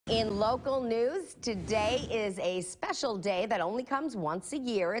In local news, today is a special day that only comes once a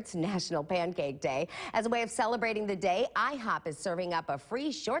year. It's National Pancake Day. As a way of celebrating the day, IHOP is serving up a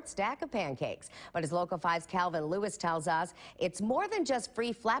free short stack of pancakes. But as Local 5's Calvin Lewis tells us, it's more than just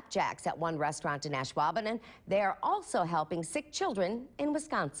free flapjacks at one restaurant in Ashwaubenon. They are also helping sick children in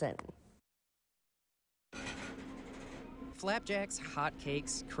Wisconsin. Flapjacks,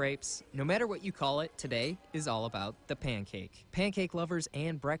 hotcakes, crepes, no matter what you call it, today is all about the pancake. Pancake lovers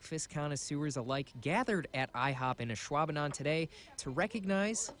and breakfast connoisseurs alike gathered at IHOP in Ashwaubenon today to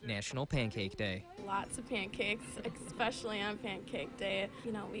recognize National Pancake Day. Lots of pancakes, especially on Pancake Day.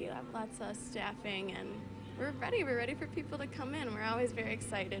 You know, we have lots of staffing and we're ready for people to come in. We're always very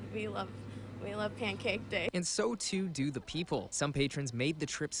excited. We love Pancake Day. And so too do the people. Some patrons made the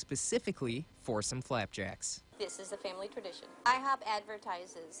trip specifically for some flapjacks. This is a family tradition. IHOP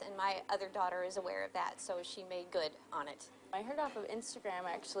advertises, and my other daughter is aware of that, so she made good on it. I heard off of Instagram,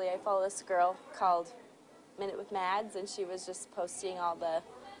 actually. I follow this girl called Minute with Mads, and she was just posting all the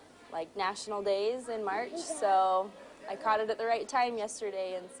national days in March, so I caught it at the right time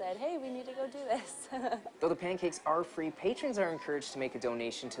yesterday and said, hey, we need to go do this. Though the pancakes are free, patrons are encouraged to make a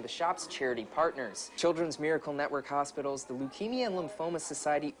donation to the shop's charity partners: Children's Miracle Network Hospitals, the Leukemia and Lymphoma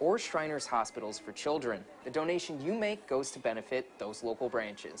Society, or Shriners Hospitals for Children. The donation you make goes to benefit those local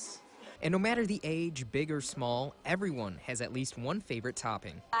branches. And no matter the age, big or small, everyone has at least one favorite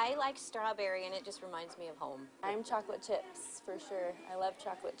topping. I like strawberry, and it just reminds me of home. I'm chocolate chips, for sure. I love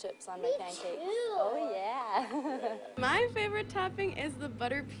chocolate chips on my pancakes. Oh, yeah. My favorite topping is the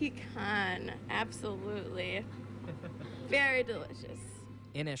butter pecan. Absolutely. Very delicious.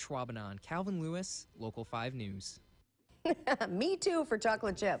 In Ashwaubenon, Calvin Lewis, Local 5 News. Me too for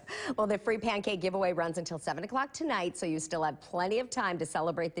chocolate chip. Well, the free pancake giveaway runs until 7 o'clock tonight, so you still have plenty of time to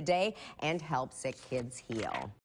celebrate the day and help sick kids heal.